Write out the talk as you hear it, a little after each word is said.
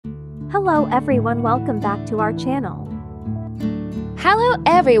Hello everyone, welcome back to our channel. Hello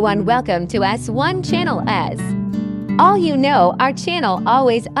everyone, welcome to S1 Channel S. All you know, our channel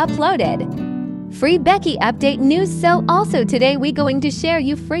always uploaded free Becky update news, so also today we going to share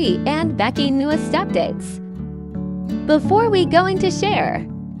you free and Becky newest updates. Before we going to share,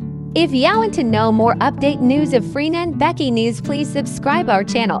 if you want to know more update news of Freen and Becky news, please subscribe our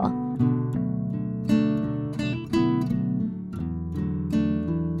channel.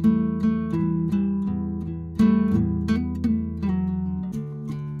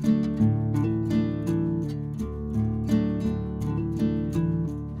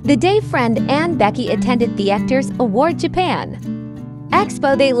 The day Friend and Becky attended the Actors Award Japan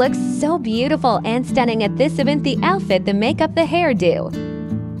Expo, they look so beautiful and stunning at this event. The outfit, the makeup, the hairdo,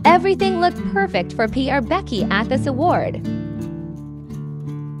 everything looked perfect for PR Becky at this award.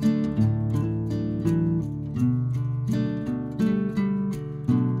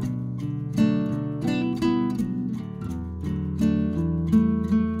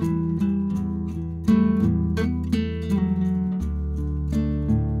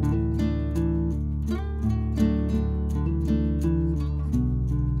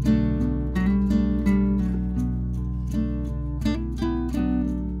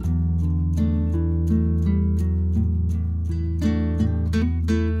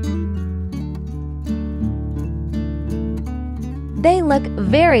 They look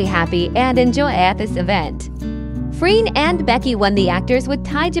very happy and enjoy at this event. Freen and Becky won the Actors with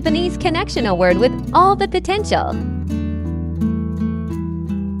Thai-Japanese Connection Award with all the potential.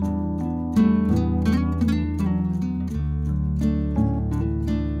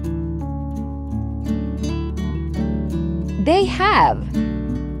 They have.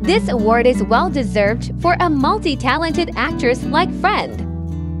 This award is well-deserved for a multi-talented actress like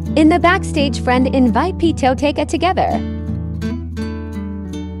Friend. In the backstage, Friend invite Pito take together.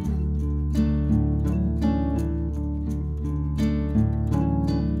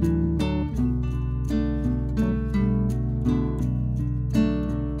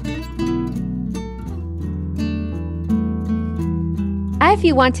 If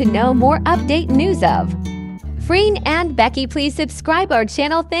you want to know more update news of Freen and Becky, please subscribe our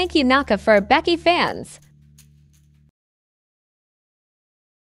channel. Thank you, Naka, for Becky fans.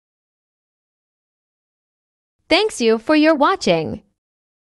 Thanks you for your watching.